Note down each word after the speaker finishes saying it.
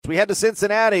We head to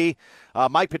Cincinnati.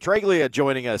 Mike Petraglia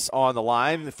joining us on the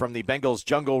line from the Bengals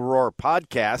Jungle Roar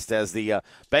podcast as the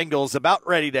Bengals about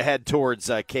ready to head towards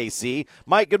KC.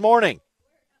 Mike, good morning.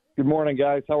 Good morning,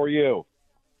 guys. How are you?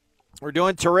 We're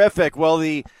doing terrific. Well,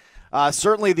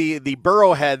 certainly the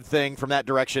Burrowhead thing from that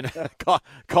direction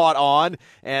caught on,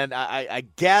 and I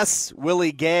guess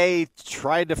Willie Gay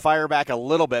tried to fire back a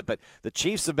little bit, but the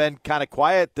Chiefs have been kind of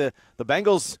quiet. The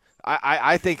Bengals,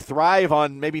 I think, thrive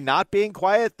on maybe not being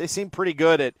quiet. They seem pretty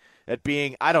good at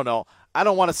being, I don't know, I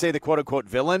don't want to say the quote-unquote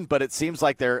villain, but it seems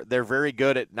like they're very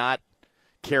good at not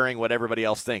caring what everybody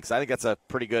else thinks. I think that's a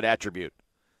pretty good attribute.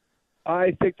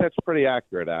 I think that's pretty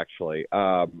accurate, actually.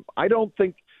 I don't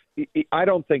think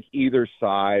either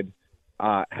side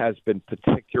has been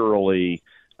particularly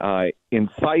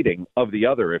inciting of the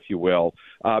other, if you will.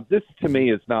 This, to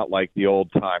me, is not like the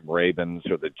old-time Ravens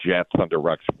or the Jets under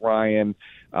Rex Ryan,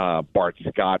 Bart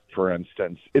Scott, for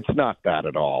instance. It's not that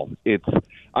at all.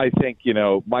 I think,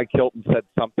 Mike Hilton said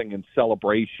something in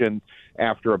celebration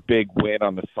after a big win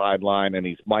on the sideline, and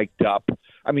he's mic'd up.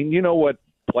 I mean, you know what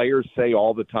players say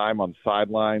all the time on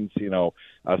sidelines,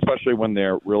 especially when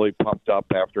they're really pumped up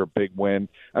after a big win.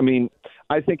 I mean,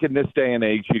 I think in this day and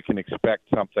age, you can expect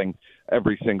something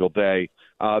every single day.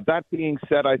 That being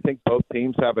said, I think both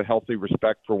teams have a healthy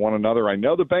respect for one another. I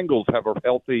know the Bengals have a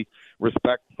healthy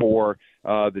respect for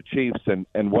the Chiefs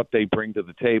and what they bring to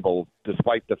the table,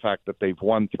 despite the fact that they've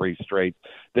won 3 straight.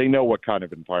 They know what kind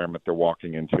of environment they're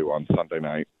walking into on Sunday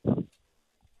night.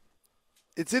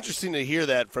 It's interesting to hear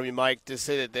that from you, Mike, to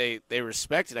say that they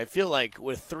respect it. I feel like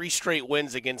with 3 straight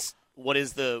wins against what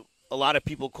is a lot of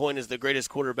people coin as the greatest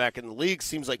quarterback in the league,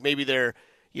 seems like maybe they're,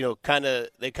 kind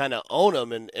of own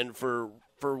them. And for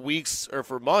weeks or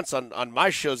for months on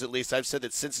my shows, at least, I've said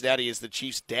that Cincinnati is the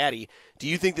Chiefs' daddy. Do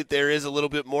you think that there is a little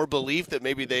bit more belief that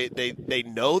maybe they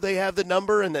know they have the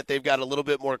number and that they've got a little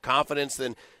bit more confidence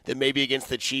than maybe against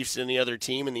the Chiefs and any other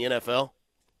team in the NFL?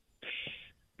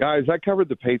 Guys, I covered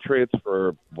the Patriots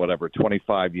for,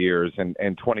 25 years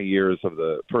and 20 years of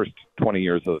the first 20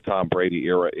 years of the Tom Brady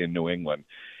era in New England.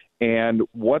 And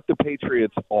what the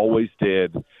Patriots always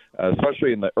did,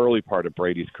 especially in the early part of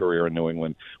Brady's career in New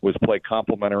England, was play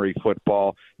complementary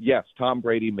football. Yes, Tom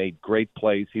Brady made great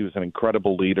plays. He was an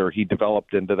incredible leader. He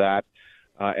developed into that.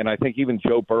 And I think even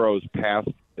Joe Burrow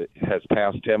has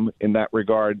passed him in that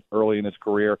regard early in his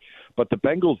career. But the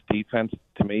Bengals defense,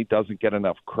 to me, doesn't get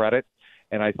enough credit.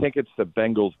 And I think it's the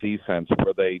Bengals defense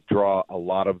where they draw a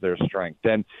lot of their strength.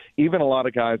 And even a lot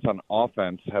of guys on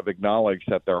offense have acknowledged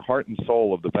that their heart and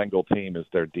soul of the Bengal team is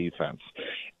their defense.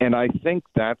 And I think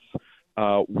that's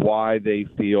why they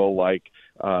feel like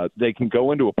they can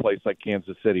go into a place like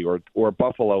Kansas City or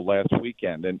Buffalo last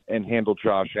weekend and handle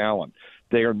Josh Allen.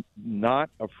 They are not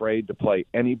afraid to play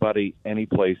anybody, any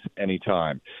place,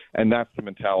 anytime. And that's the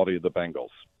mentality of the Bengals.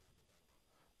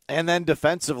 And then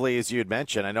defensively, as you had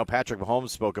mentioned, I know Patrick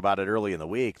Mahomes spoke about it early in the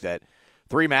week, that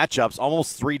 3 matchups,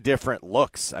 almost 3 different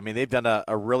looks. I mean, they've done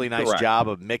a really nice Correct. job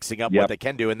of mixing up what they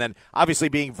can do, and then obviously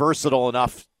being versatile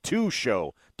enough to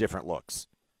show different looks.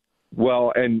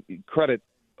 Well, and credit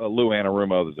Lou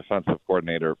Anarumo, the defensive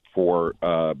coordinator, for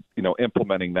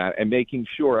implementing that and making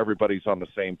sure everybody's on the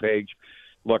same page.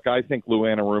 Look, I think Lou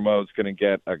Anarumo is going to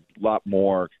get a lot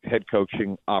more head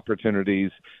coaching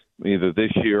opportunities either this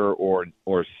year or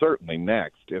certainly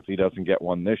next if he doesn't get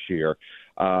one this year.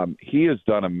 He has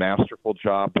done a masterful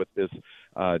job with this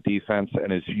defense,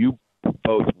 and as you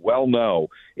both well know,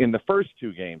 in the first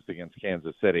 2 games against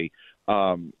Kansas City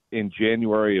in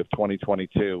January of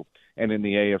 2022 and in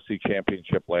the AFC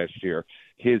Championship last year,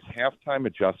 his halftime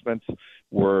adjustments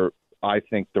were, I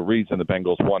think, the reason the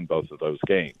Bengals won both of those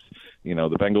games.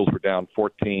 The Bengals were down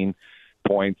 14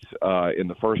 points in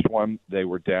the first one. They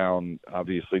were down,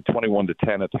 obviously,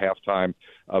 21-10 at the halftime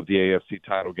of the AFC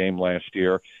title game last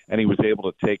year, and he was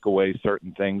able to take away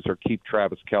certain things or keep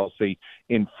Travis Kelce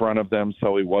in front of them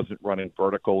so he wasn't running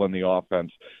vertical in the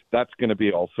offense. That's going to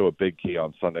be also a big key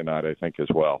on Sunday night, I think, as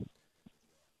well.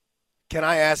 Can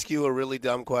I ask you a really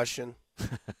dumb question?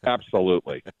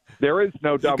 Absolutely. There is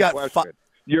no dumb question.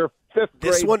 You're fifth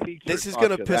grade this is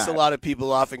going to piss a lot of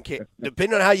people off, and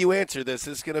depending on how you answer this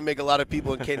is going to make a lot of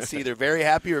people in Kansas City either very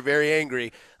happy or very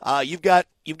angry. You've got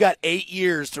 8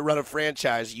 years to run a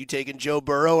franchise. You taking Joe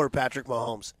Burrow or Patrick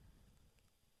Mahomes?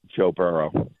 Joe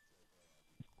Burrow,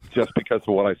 just because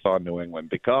of what I saw in New England.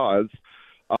 Because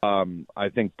I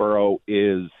think Burrow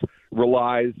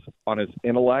relies on his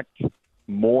intellect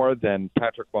more than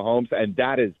Patrick Mahomes, and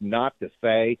that is not to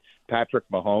say Patrick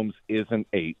Mahomes isn't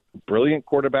a brilliant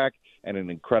quarterback and an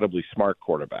incredibly smart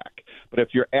quarterback. But if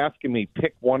you're asking me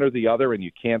pick one or the other and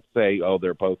you can't say, oh,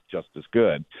 they're both just as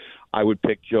good, I would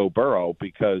pick Joe Burrow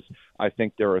because I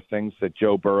think there are things that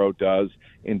Joe Burrow does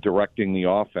in directing the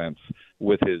offense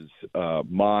with his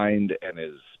mind and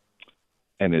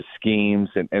his schemes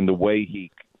and the way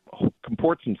he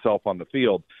comports himself on the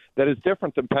field that is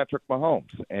different than Patrick Mahomes.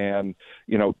 And,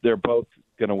 they're both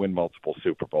going to win multiple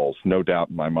Super Bowls, no doubt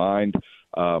in my mind.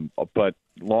 But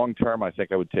long term, I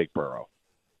think I would take Burrow.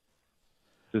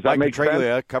 Does that make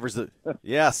sense? covers the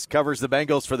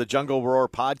Bengals for the Jungle Roar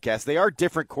podcast. They are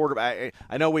different quarterbacks.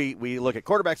 I know we look at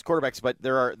quarterbacks, but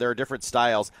there are different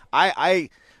styles. I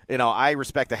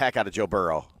respect the heck out of Joe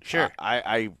Burrow. Sure.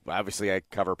 I obviously I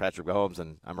cover Patrick Mahomes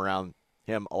and I'm around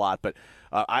him a lot, but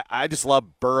I just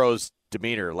love Burrow's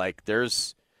demeanor. Like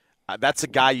that's a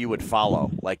guy you would follow.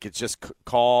 Like it's just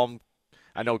calm.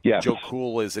 I know Joe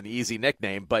Cool is an easy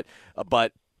nickname, but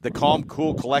the calm,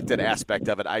 cool, collected aspect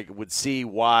of it, I would see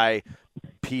why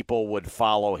people would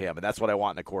follow him, and that's what I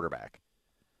want in a quarterback.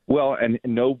 Well, and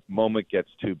no moment gets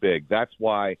too big. That's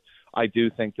why I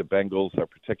do think the Bengals are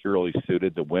particularly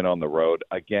suited to win on the road.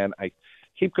 Again, I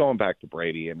keep going back to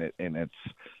Brady, and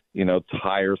it's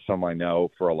tiresome, I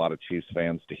know, for a lot of Chiefs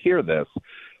fans to hear this,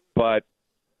 but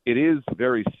it is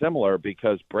very similar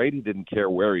because Brady didn't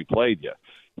care where he played you.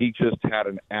 He just had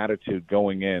an attitude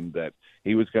going in that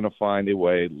he was going to find a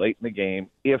way late in the game,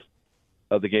 if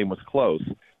the game was close,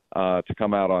 to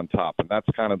come out on top. And that's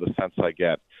kind of the sense I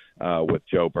get with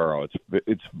Joe Burrow.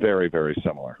 It's very, very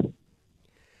similar.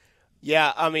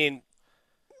 Yeah, I mean,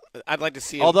 I'd like to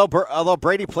see him. Although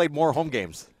Brady played more home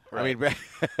games. Right. I mean,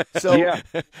 so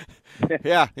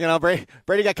yeah,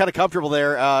 Brady got kind of comfortable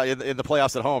there in the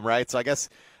playoffs at home, right? So I guess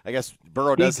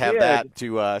Burrow does have that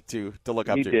to look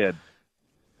up to. He did.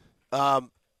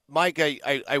 Mike,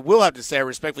 I will have to say I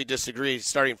respectfully disagree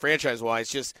starting franchise-wise.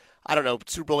 Just, I don't know,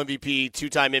 Super Bowl MVP,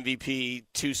 two-time MVP,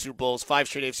 2 Super Bowls, 5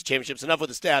 straight AFC championships, enough with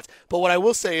the stats. But what I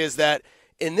will say is that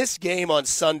in this game on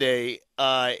Sunday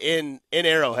in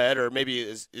Arrowhead, or maybe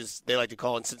as they like to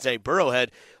call it in Cincinnati,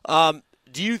 Burrowhead,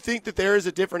 do you think that there is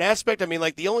a different aspect? I mean,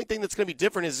 like the only thing that's going to be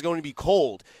different is going to be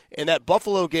cold. In that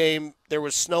Buffalo game, there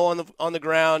was snow on the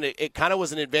ground. It kind of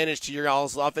was an advantage to your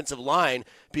all's offensive line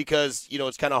because,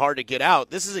 it's kind of hard to get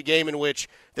out. This is a game in which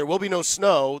there will be no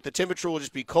snow. The temperature will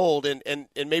just be cold, and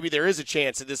maybe there is a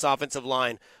chance that this offensive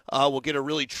line will get a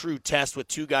really true test with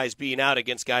 2 guys being out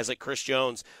against guys like Chris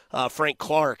Jones, Frank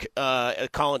Clark,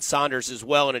 Colin Saunders as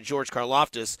well, and a George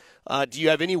Karlaftis. Do you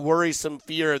have any worrisome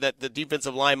fear that the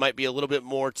defensive line might be a little bit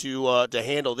more to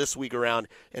handle this week around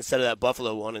instead of that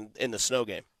Buffalo one in the snow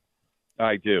game?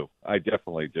 I do. I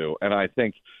definitely do. And I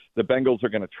think the Bengals are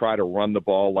going to try to run the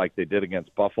ball like they did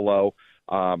against Buffalo.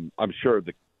 I'm sure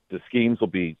the schemes will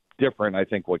be different. I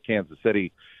think what Kansas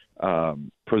City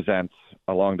presents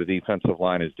along the defensive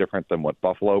line is different than what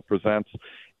Buffalo presents.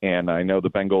 And I know the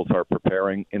Bengals are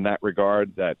preparing in that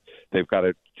regard, that they've got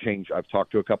to change. I've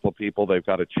talked to a couple of people. They've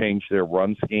got to change their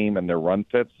run scheme and their run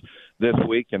fits this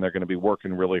week, and they're going to be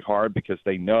working really hard because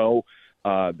they know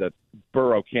that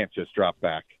Burrow can't just drop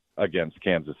back against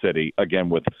Kansas City, again,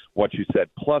 with what you said,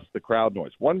 plus the crowd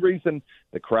noise. One reason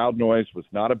the crowd noise was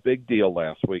not a big deal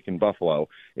last week in Buffalo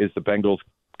is the Bengals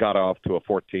got off to a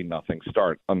 14-0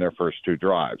 start on their first 2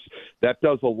 drives. That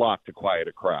does a lot to quiet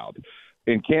a crowd.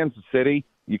 In Kansas City,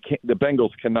 the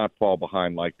Bengals cannot fall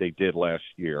behind like they did last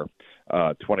year,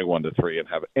 21-3, and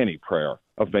have any prayer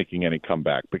of making any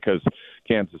comeback because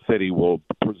Kansas City will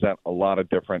present a lot of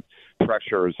different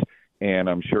pressures. And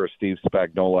I'm sure Steve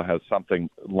Spagnuolo has something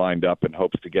lined up and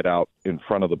hopes to get out in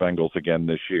front of the Bengals again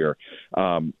this year.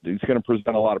 He's going to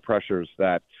present a lot of pressures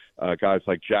that guys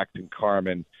like Jackson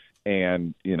Carman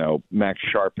and Max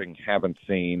Sharping haven't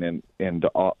seen, and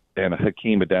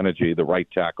Hakeem Adeniji, the right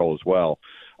tackle as well.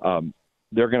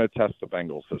 They're going to test the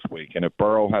Bengals this week, and if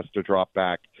Burrow has to drop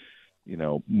back,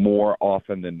 more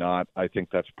often than not, I think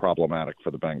that's problematic for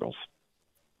the Bengals.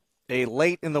 A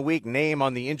late in the week name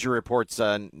on the injury report's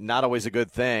not always a good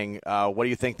thing. What do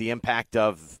you think the impact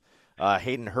of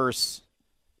Hayden Hurst's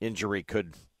injury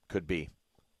could be?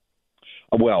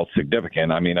 Well,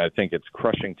 significant. I mean, I think it's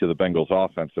crushing to the Bengals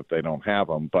offense if they don't have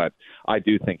him, but I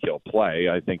do think he'll play.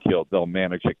 I think they'll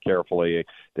manage it carefully.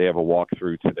 They have a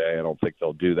walkthrough today. I don't think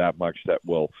they'll do that much that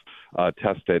will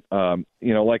test it.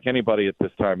 Like anybody at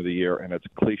this time of the year, and it's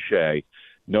cliche,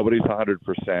 nobody's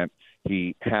 100%.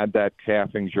 He had that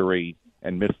calf injury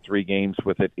and missed 3 games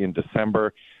with it in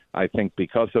December. I think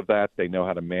because of that, they know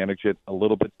how to manage it a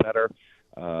little bit better.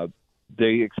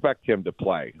 They expect him to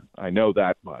play. I know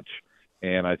that much.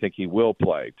 And I think he will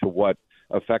play. To what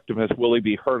effectiveness? Will he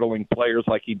be hurdling players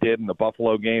like he did in the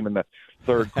Buffalo game in the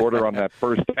third quarter on that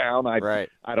first down? I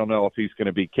don't know if he's going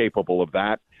to be capable of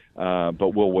that.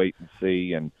 But we'll wait and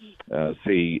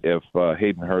see if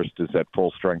Hayden Hurst is at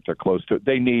full strength or close to it.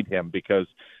 They need him because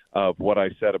of what I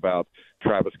said about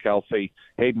Travis Kelce.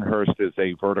 Hayden Hurst is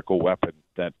a vertical weapon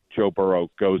that Joe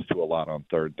Burrow goes to a lot on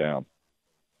third down.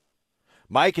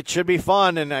 Mike, it should be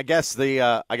fun, and I guess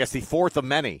the fourth of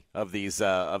many of these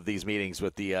meetings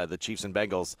with the Chiefs and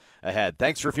Bengals ahead.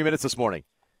 Thanks for a few minutes this morning.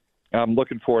 I'm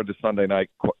looking forward to Sunday night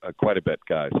quite a bit,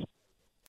 guys.